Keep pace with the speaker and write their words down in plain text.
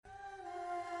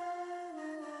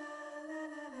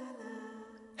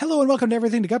Hello and welcome to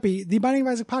Everything to Guppy, the Binding of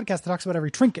Isaac podcast that talks about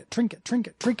every trinket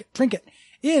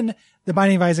in the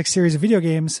Binding of Isaac series of video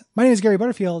games. My name is Gary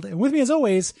Butterfield, and with me as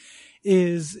always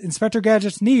is Inspector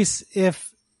Gadget's niece, if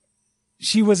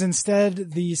she was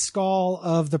instead the skull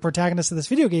of the protagonist of this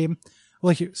video game,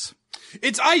 Will Hughes.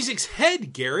 It's Isaac's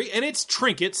head, Gary, and it's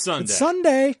Trinket Sunday. It's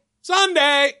Sunday.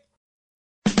 Sunday!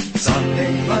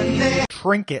 Sunday, Monday,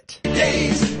 Trinket.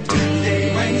 days,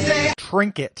 Tuesday, Wednesday,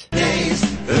 Trinket. days,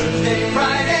 Thursday,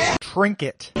 Friday,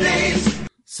 Trinket. days.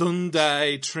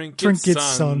 Sunday, Trinket, Trinket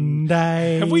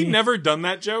Sunday. Have we never done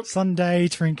that joke? Sunday,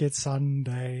 Trinket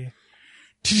Sunday.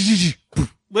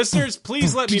 Listeners,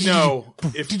 please let me know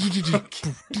if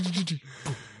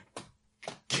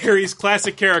Gary's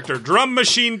classic character, Drum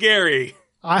Machine Gary.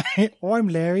 I'm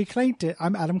Larry Clayton.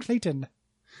 I'm Adam Clayton.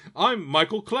 I'm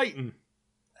Michael Clayton.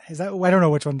 Is that? I don't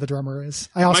know which one the drummer is.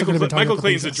 I also could have been talking Michael about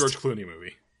Clayton's the a George Clooney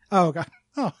movie. Oh god.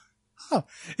 Oh.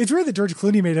 It's weird that George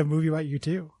Clooney made a movie about you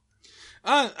too.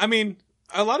 I mean,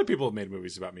 a lot of people have made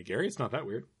movies about me, Gary. It's not that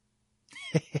weird.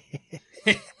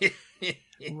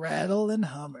 Rattle and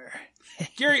Hummer.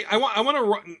 Gary, I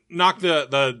want to knock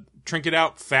the trinket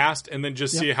out fast and then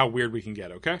just see how weird we can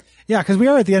get, okay? Yeah, because we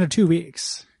are at the end of 2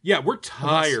 weeks. Yeah, we're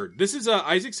tired. This is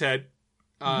Isaac's head.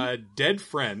 Dead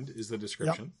friend is the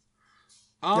description.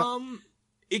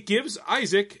 It gives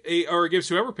Isaac or it gives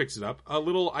whoever picks it up a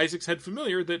little Isaac's head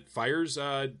familiar that fires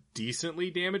decently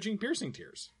damaging piercing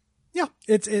tears. Yeah,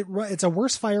 it's a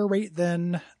worse fire rate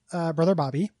than Brother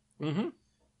Bobby,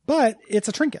 but it's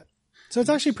a trinket, so it's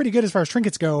actually pretty good as far as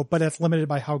trinkets go. But it's limited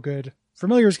by how good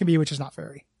familiars can be, which is not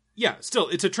very. Yeah, still,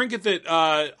 it's a trinket that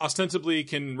ostensibly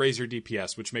can raise your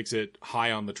DPS, which makes it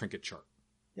high on the trinket chart.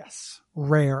 Yes,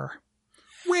 rare.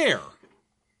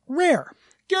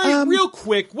 Gary, real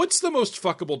quick, what's the most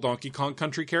fuckable Donkey Kong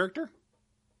Country character?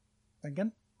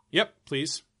 Again? Yep,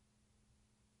 please.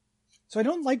 So I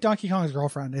don't like Donkey Kong's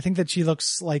girlfriend. I think that she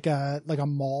looks like a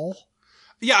mall.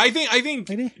 Yeah, I think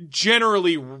Maybe?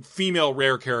 Generally female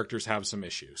rare characters have some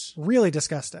issues. Really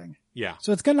disgusting. Yeah.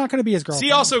 So it's not going to be his girlfriend.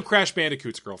 See also Crash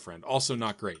Bandicoot's girlfriend. Also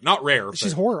not great. Not rare.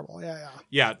 She's horrible. Yeah.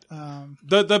 Yeah.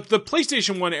 The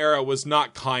PlayStation 1 era was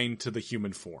not kind to the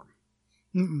human form.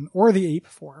 Or the ape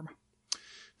form.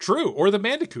 True. Or the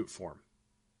Bandicoot form.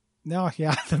 No,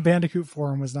 yeah, the Bandicoot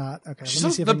form was not. Okay, let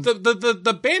me see if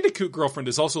the Bandicoot girlfriend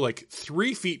is also like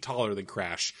 3 feet taller than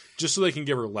Crash, just so they can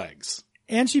give her legs.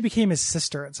 And she became his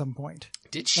sister at some point.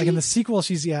 Did she? Like in the sequel,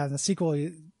 she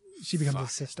becomes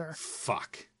his sister.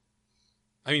 Fuck.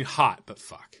 I mean, hot, but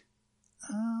fuck.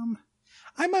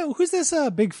 Who's this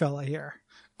big fella here?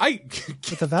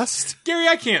 With the vest? Gary,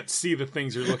 I can't see the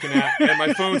things you're looking at, and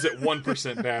my phone's at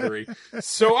 1% battery.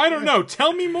 So I don't know.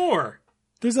 Tell me more.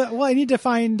 I need to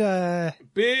find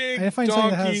big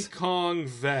Donkey Kong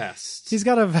vest. He's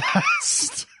got a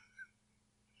vest.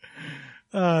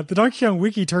 The Donkey Kong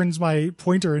wiki turns my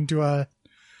pointer into an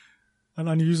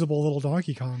unusable little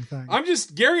Donkey Kong thing.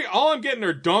 Gary, all I'm getting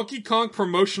are Donkey Kong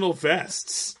promotional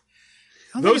vests.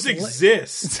 Those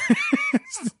exist.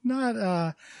 It's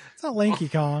not Lanky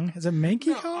Kong. Is it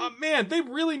Manky Kong? Man, they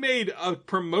really made a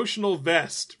promotional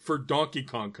vest for Donkey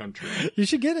Kong Country. You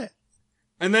should get it.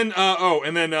 And then,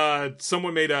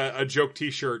 someone made a joke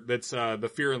T-shirt that's the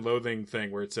Fear and Loathing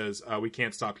thing where it says, "We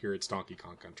can't stop here. It's Donkey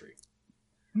Kong Country."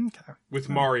 Okay. With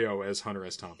Mario as Hunter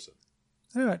S. Thompson.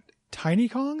 Tiny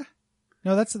Kong?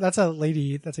 No, that's a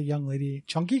lady. That's a young lady.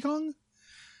 Chunky Kong?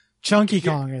 Chunky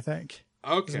Kong, I think.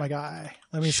 Okay. Is my guy.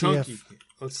 Let me see if...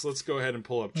 Let's go ahead and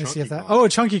pull up Chunky Kong. Oh,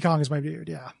 Chunky Kong is my dude.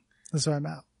 Yeah. That's what I'm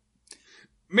at.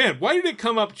 Man, why did it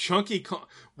come up Chunky Kong?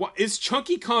 Is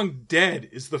Chunky Kong dead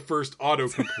is the first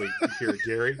autocomplete here,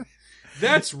 Gary.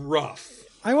 That's rough.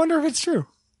 I wonder if it's true.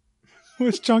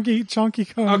 Was Chunky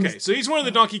Kong? Okay, so he's one of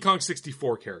the Donkey Kong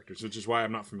 64 characters, which is why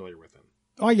I'm not familiar with him.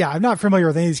 Oh yeah, I'm not familiar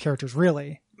with any of these characters,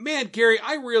 really. Man, Gary,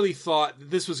 I really thought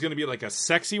this was going to be like a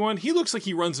sexy one. He looks like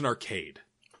he runs an arcade.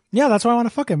 Yeah, that's why I want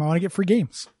to fuck him. I want to get free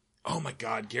games. Oh my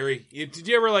god, Gary. Did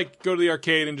you ever go to the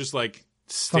arcade and just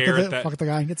stare at that? Fuck the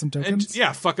guy and get some tokens?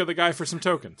 Fuck the guy for some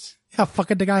tokens. Yeah, fuck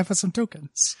the guy for some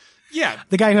tokens. Yeah.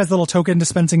 The guy who has the little token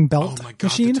dispensing belt Oh my god,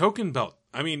 machine. the token belt.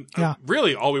 I mean,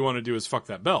 really all we want to do is fuck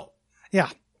that belt. Yeah.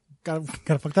 Gotta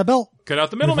fuck that belt. Cut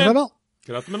out the middleman.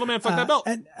 Cut out the middleman, fuck that belt.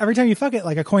 And every time you fuck it,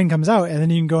 a coin comes out, and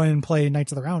then you can go in and play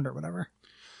Knights of the Round or whatever.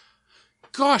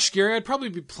 Gosh, Gary, I'd probably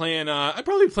be playing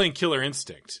Killer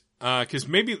Instinct. Because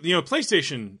maybe,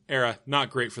 PlayStation era, not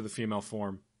great for the female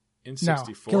form. In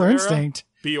 64 Killer era, Instinct.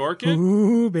 Bjorken?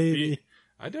 Ooh, baby.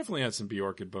 I definitely had some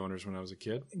Bjorken boners when I was a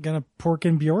kid. Gonna pork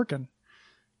in Bjorken.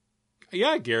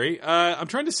 Yeah, Gary. I'm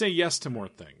trying to say yes to more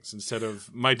things instead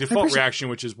of my default reaction,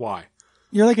 which is why.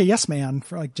 You're like a yes man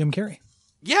for Jim Carrey.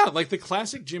 Yeah, like the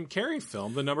classic Jim Carrey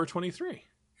film, The Number 23.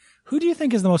 Who do you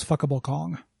think is the most fuckable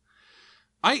Kong?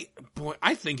 I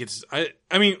think it's, I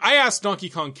mean, I asked Donkey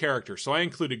Kong character, so I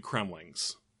included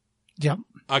Kremlings. Yep.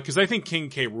 Because I think King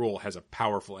K. Rool has a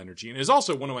powerful energy and is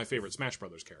also one of my favorite Smash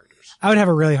Brothers characters. I would have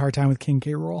a really hard time with King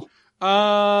K. Rool.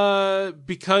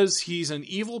 Because he's an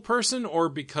evil person or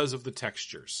because of the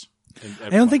textures? I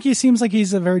don't think he seems like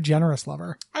he's a very generous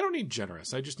lover. I don't need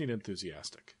generous. I just need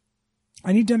enthusiastic.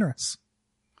 I need generous.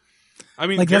 I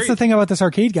mean, like that's the thing about this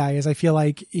arcade guy is I feel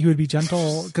like he would be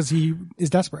gentle because he is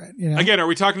desperate. You know? Again, are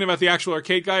we talking about the actual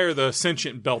arcade guy or the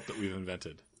sentient belt that we've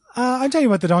invented? I'm talking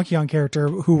about the Donkey Kong character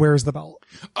who wears the belt.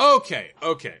 Okay.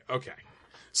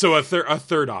 So a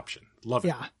third option. Love it.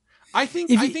 Yeah. I think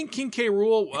King K.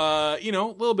 Rool, a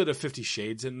little bit of 50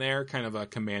 Shades in there, kind of a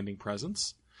commanding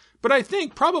presence. But I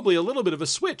think probably a little bit of a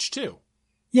switch too.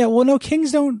 Yeah, well, no,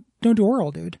 kings don't do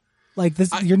oral, dude. Like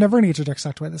this, you're never gonna get your dick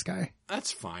sucked by this guy.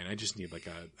 That's fine. I just need like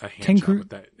a hand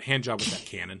job with that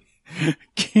cannon.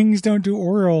 Kings don't do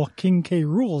oral. King K.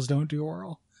 Rules don't do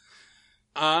oral.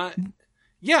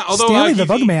 Yeah. Although Stanley the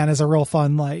Bugman is a real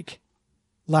fun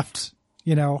left.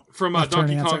 From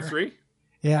Donkey Kong 3.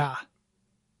 Yeah.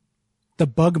 The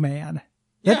Bugman.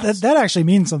 Yes. That actually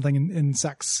means something in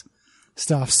sex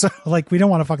stuff. So we don't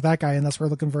want to fuck that guy unless we're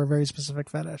looking for a very specific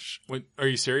fetish. Wait, are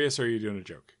you serious or are you doing a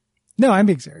joke? No, I'm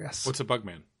being serious. What's a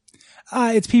Bugman?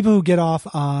 It's people who get off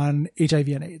on HIV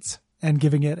and AIDS and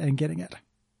giving it and getting it.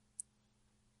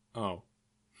 Oh.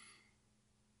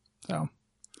 So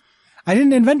I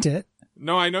didn't invent it.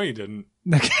 No, I know you didn't.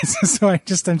 Okay, so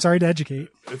I'm sorry to educate.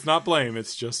 It's not blame.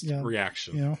 It's just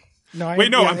reaction.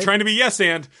 I'm trying to be yes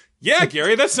and. Yeah,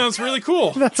 Gary, that sounds really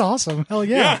cool. That's awesome. Hell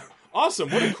yeah. Yeah, awesome.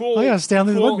 What a cool. Oh yeah,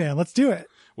 Stanley the Bugman. Let's do it.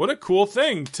 What a cool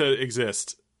thing to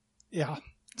exist. Yeah.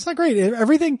 It's not great.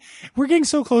 Everything, we're getting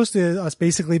so close to us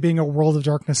basically being a World of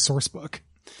Darkness source book.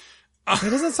 It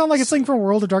doesn't sound like it's something from a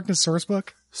World of Darkness source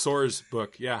book. Source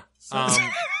book, yeah.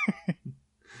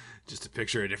 Just a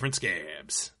picture of different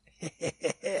scabs.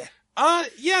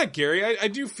 Yeah, Gary, I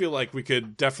do feel like we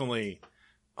could definitely...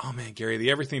 Oh man, Gary,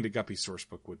 the Everything to Guppy source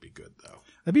book would be good, though.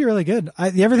 That'd be really good.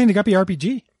 The Everything to Guppy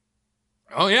RPG.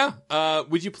 Oh yeah.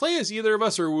 Would you play as either of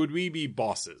us, or would we be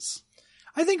bosses?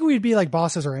 I think we'd be like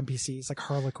bosses or NPCs, like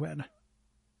Harlequin.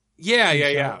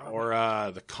 Yeah. Or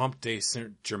the Comte de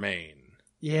Saint Germain.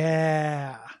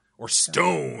 Yeah. Or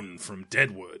Stone from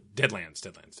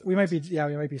Deadlands. We might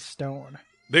be Stone.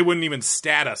 They wouldn't even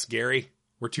stat us, Gary.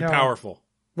 We're too powerful.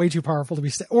 Way too powerful to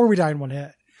be or we die in one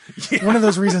hit. Yeah. One of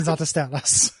those reasons not to stat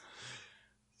us.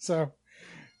 So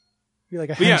be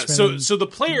like a henchman. So the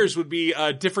players would be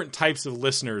different types of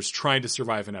listeners trying to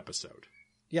survive an episode.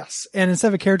 Yes, and instead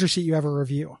of a character sheet, you have a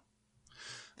review.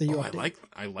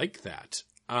 I like that.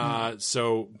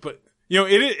 So, but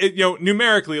it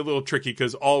numerically a little tricky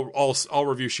because all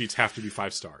review sheets have to be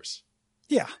 5 stars.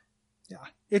 Yeah.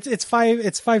 It's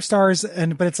 5 stars,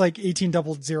 but it's like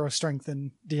 1800 strength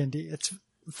in D&D. It's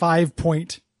 5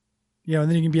 point, and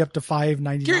then you can be up to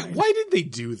 599. Gary, why did they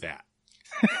do that?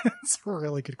 It's a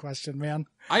really good question, man.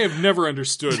 I have never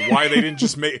understood why they didn't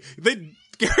just Gary,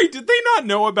 did they not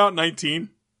know about 19?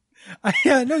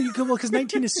 Yeah, no, you could, because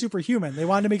 19 is superhuman. They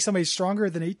wanted to make somebody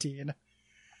stronger than 18,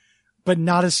 but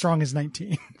not as strong as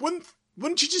 19.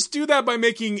 Wouldn't you just do that by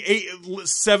making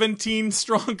 17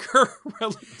 stronger?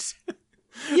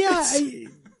 Yeah.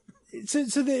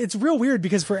 It's real weird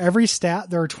because for every stat,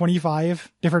 there are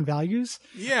 25 different values.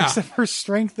 Yeah. Except for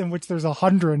strength, in which there's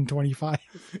 125.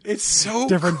 It's so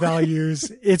different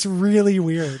values. It's really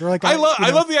weird. I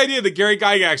love the idea that Gary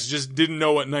Gygax just didn't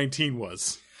know what 19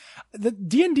 was. The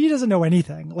D&D doesn't know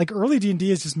anything. Like early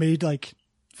D&D is just made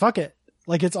fuck it.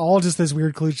 Like it's all just this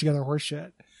weird kludge together horse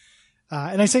shit.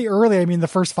 And I say early, I mean the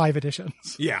first 5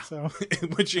 editions. Yeah. So,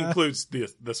 which includes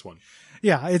this one.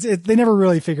 Yeah. They never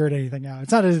really figured anything out.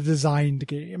 It's not a designed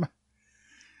game.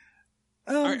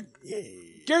 All right.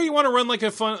 Gary, you want to run like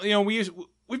a fun,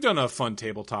 we've done a fun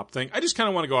tabletop thing. I just kind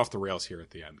of want to go off the rails here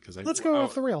at the end. Let's go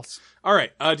off the rails. All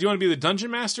right. Do you want to be the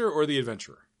dungeon master or the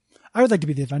adventurer? I would like to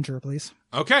be the adventurer, please.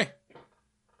 Okay.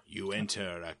 You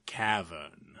enter a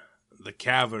cavern. The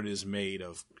cavern is made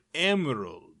of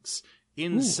emeralds.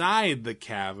 Inside the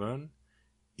cavern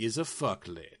is a fuck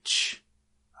lich.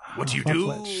 What do you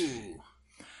do?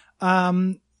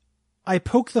 I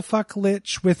poke the fuck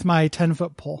lich with my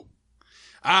 10-foot pole.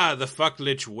 The fuck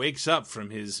lich wakes up from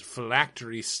his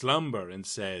phylactery slumber and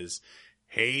says,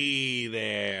 "Hey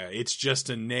there, it's just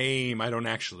a name. I don't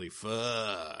actually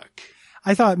fuck."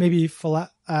 I thought maybe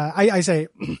I say,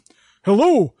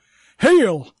 "Hello,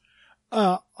 hail.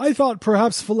 I thought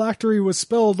perhaps phylactery was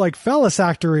spelled like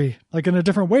phallusactory, like in a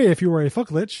different way if you were a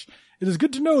fucklich. It is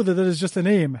good to know that is just a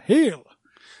name. Hail!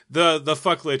 The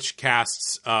fucklich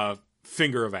casts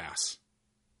finger of ass.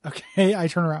 Okay, I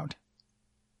turn around.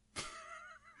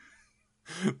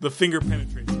 The finger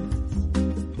penetrates.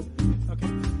 Okay.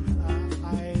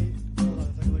 Hold on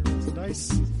a second, let me roll some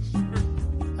dice.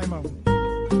 I moan.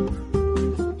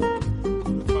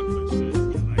 The fucklich says,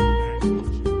 "You like that,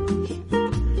 don't you?"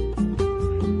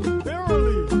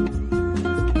 Barely!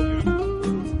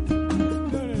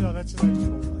 No, that's just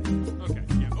roleplay. Okay,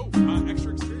 yeah. Oh,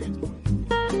 extra experience point.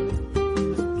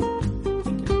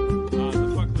 The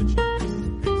fucklich pays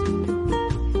it.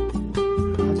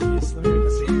 Oh, jeez, let me make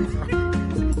a saving throw.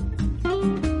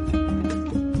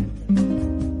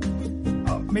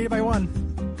 Oh, made it by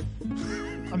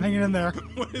 1. I'm hanging in there.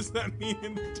 What does that mean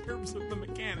in terms of the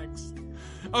mechanics?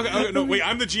 Okay, no, wait.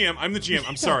 I'm the GM.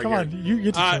 I'm sorry. Come Gary. on, you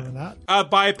determine that.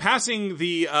 By passing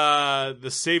the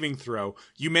saving throw,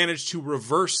 you manage to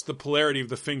reverse the polarity of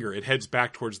the finger. It heads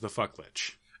back towards the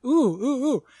fucklich.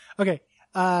 Ooh. Okay.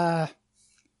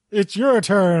 It's your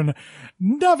turn.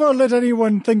 Never let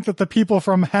anyone think that the people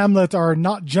from Hamlet are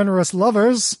not generous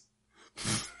lovers.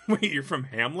 Wait, you're from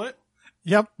Hamlet?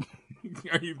 Yep.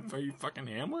 Are you fucking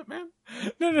Hamlet, man?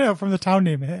 No, from the town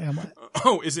name Hamlet.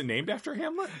 Oh, is it named after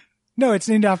Hamlet? No, it's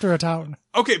named after a town.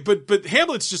 Okay, but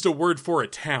Hamlet's just a word for a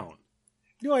town.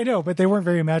 No, I know, but they weren't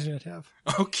very imaginative.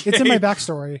 Okay. It's in my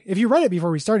backstory. If you read it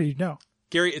before we started, you'd know.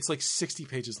 Gary, it's like 60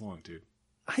 pages long, dude.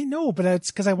 I know, but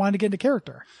it's because I wanted to get into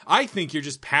character. I think you're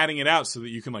just padding it out so that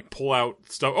you can like pull out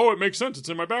stuff. Oh, it makes sense. It's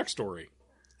in my backstory.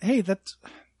 Hey,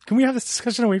 can we have this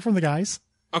discussion away from the guys?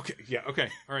 Okay. Yeah. Okay.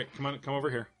 All right. Come over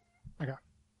here. Okay.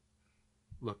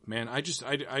 Look, man. I just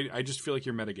feel like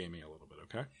you're metagaming a little bit.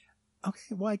 Okay.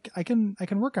 Okay. Well, I can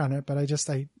work on it, but I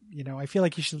feel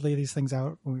like you should lay these things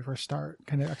out when we first start,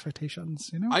 kind of expectations.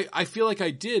 You know. I feel like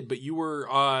I did, but you were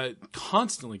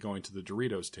constantly going to the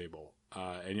Doritos table,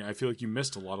 and I feel like you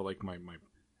missed a lot of like my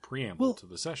preamble to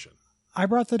the session. I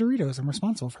brought the Doritos. I'm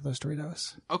responsible for those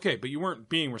Doritos. Okay, but you weren't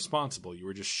being responsible. You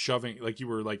were just shoving, like you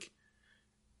were like.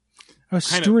 I was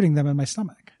stewarding them in my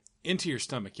stomach. Into your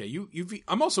stomach, yeah.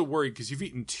 I'm also worried because you've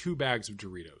eaten 2 bags of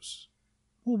Doritos.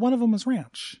 Well, one of them was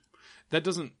ranch. That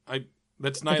doesn't.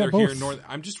 That's neither here nor.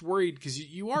 I'm just worried because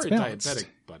you are a diabetic,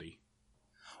 buddy.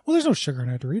 Well, there's no sugar in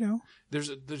a Dorito.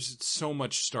 There's so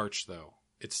much starch though.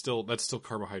 That's still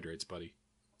carbohydrates, buddy.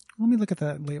 Let me look at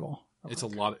that label. It's a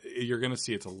lot. You're gonna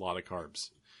see it's a lot of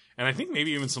carbs, and I think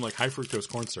maybe even some like high fructose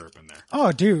corn syrup in there.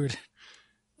 Oh, dude.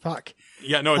 Fuck.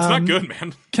 Yeah, no, it's not good,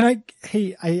 man.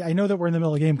 I know that we're in the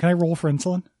middle of the game. Can I roll for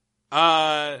insulin?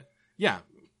 Yeah.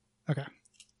 Okay.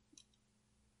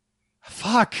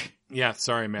 Fuck. Yeah,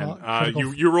 sorry, man. Well,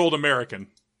 you rolled American.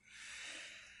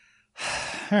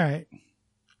 All right.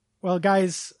 Well,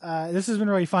 guys, this has been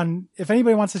really fun. If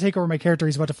anybody wants to take over my character,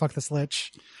 he's about to fuck this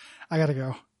lich. I gotta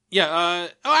go. Yeah,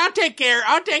 I'll take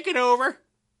it over.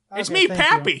 It's me,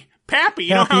 Pappy. Pappy,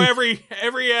 you know how every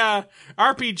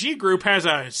RPG group has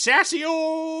a sassy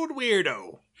old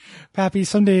weirdo. Pappy,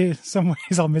 some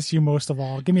ways I'll miss you most of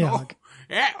all. Give me a hug.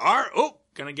 Yeah,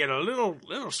 gonna get a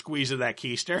little squeeze of that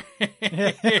keister.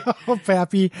 Oh,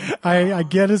 Pappy, I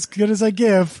get as good as I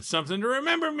give. Something to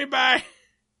remember me by.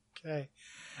 Okay.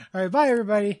 All right, bye,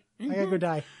 everybody. I gotta go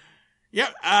die.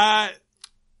 Yep, I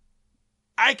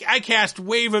cast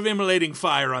Wave of Immolating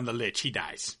Fire on the Lich. He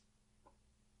dies.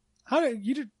 How do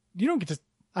you don't get to...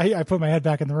 I put my head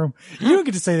back in the room. You don't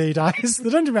get to say that he dies. The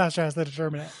Dungeon Master has to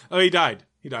determine it. Oh, he died.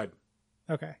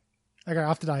 Okay.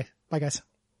 Off to die. Bye, guys.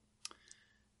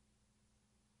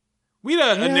 We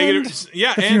had a negative...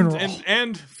 Yeah,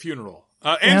 and funeral.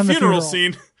 And funeral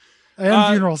scene.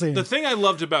 And funeral scene. The thing I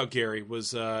loved about Gary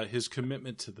was his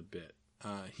commitment to the bit.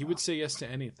 He would say yes to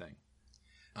anything.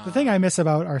 The thing I miss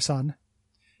about our son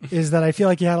is that I feel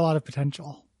like he had a lot of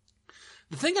potential.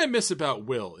 The thing I miss about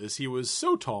Will is he was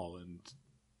so tall and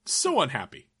so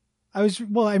unhappy. I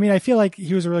feel like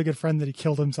he was a really good friend that he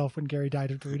killed himself when Gary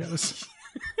died of Doritos.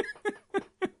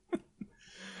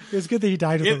 It was good that he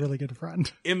died with a really good friend.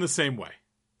 In the same way.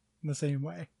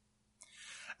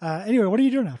 Anyway, what are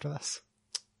you doing after this?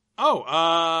 Oh, do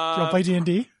you want to play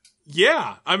D&D?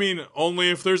 Yeah. I mean,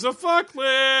 only if there's a fuck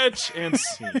lich and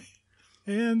scene.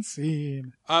 And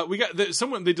scene. We got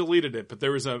someone. They deleted it, but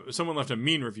there was someone left a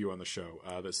mean review on the show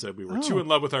that said we were too in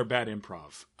love with our bad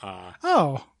improv.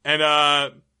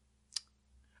 And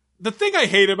the thing I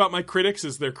hate about my critics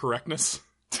is their correctness.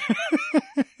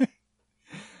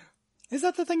 Is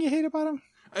that the thing you hate about them?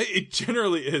 It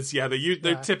generally is. Yeah,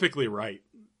 they're typically right.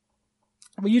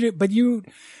 But you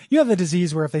have the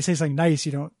disease where if they say something nice,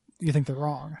 you don't. you think they're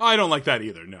wrong. I don't like that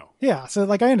either. No. Yeah. So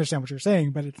like, I understand what you're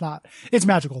saying, but it's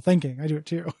magical thinking. I do it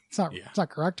too. It's not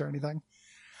correct or anything.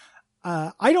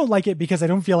 I don't like it because I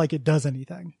don't feel like it does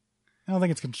anything. I don't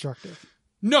think it's constructive.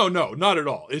 No, not at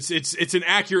all. It's an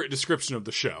accurate description of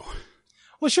the show.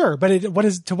 Well, sure. But to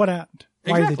what end?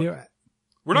 Why do they do it?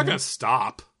 We're not going to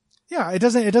stop. Yeah. It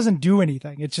doesn't do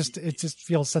anything. It just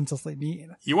feels senselessly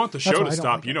mean. You want the show to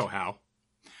stop. You know how.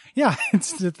 Yeah.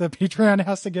 It's the Patreon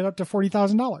has to get up to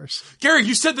 $40,000. Gary,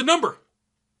 you said the number.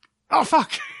 Oh,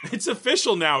 fuck. It's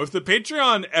official now. If the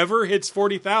Patreon ever hits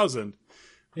 40,000,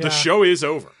 Yeah. the show is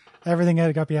over. Everything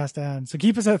at Guppy has to end. So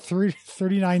keep us at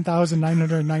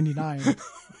 39,999.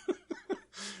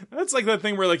 That's like that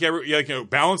thing where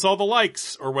balance all the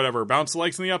likes or whatever. Bounce the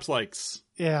likes and the ups likes.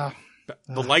 Yeah.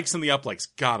 The likes and the up likes.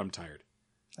 God, I'm tired.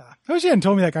 I wish you hadn't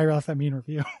told me that guy left that mean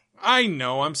review. I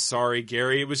know. I'm sorry,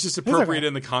 Gary. It was just appropriate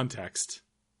in the context.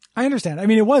 I understand. I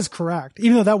mean, it was correct,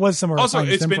 even though that was some of our Also,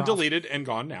 finest it's been improv. deleted and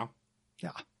gone now.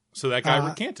 Yeah. So that guy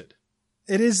recanted.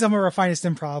 It is some of our finest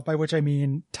improv, by which I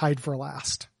mean tied for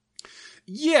last.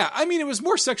 Yeah. I mean, it was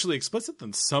more sexually explicit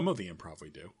than some of the improv we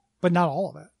do. But not all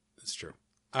of it. That's true.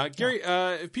 Gary,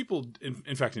 if people,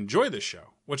 in fact, enjoy this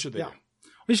show, what should they do?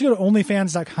 We should go to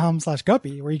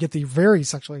onlyfans.com/guppy, where you get the very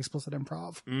sexually explicit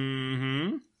improv.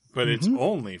 Mm-hmm. But it's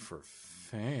only for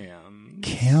fans.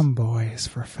 Cam boys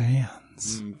for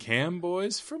fans. Cam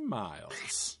boys for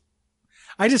miles.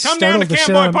 I just Come down to startled the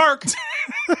shit Camboy out of- Park.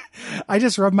 I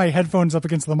just rubbed my headphones up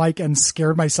against the mic and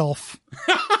scared myself.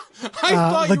 I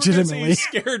thought you legitimately. were going to say you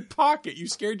scared Pocket. You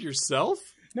scared yourself?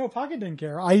 No, Pocket didn't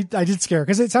care. I did scare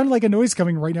because it sounded like a noise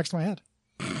coming right next to my head.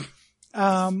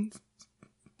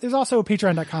 There's also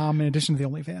patreon.com in addition to the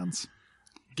OnlyFans.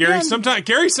 Gary,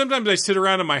 sometimes I sit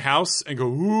around in my house and go,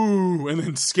 ooh, and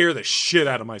then scare the shit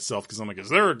out of myself because I'm like, is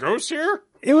there a ghost here?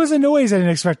 It was a noise I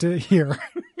didn't expect to hear.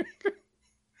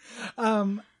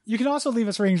 You can also leave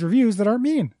us ratings reviews that aren't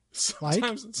mean.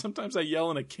 Sometimes I yell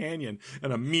in a canyon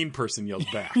and a mean person yells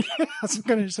back. some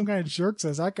kind of jerk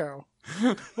says echo.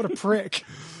 What a prick.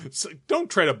 So don't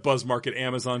try to buzz market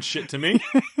Amazon shit to me.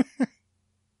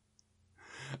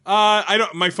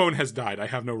 My phone has died. I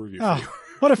have no review for you.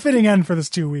 What a fitting end for this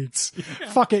 2 weeks.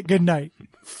 Yeah. Fuck it. Good night.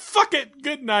 Fuck it.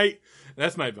 Good night.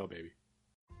 That's Night Bell, baby.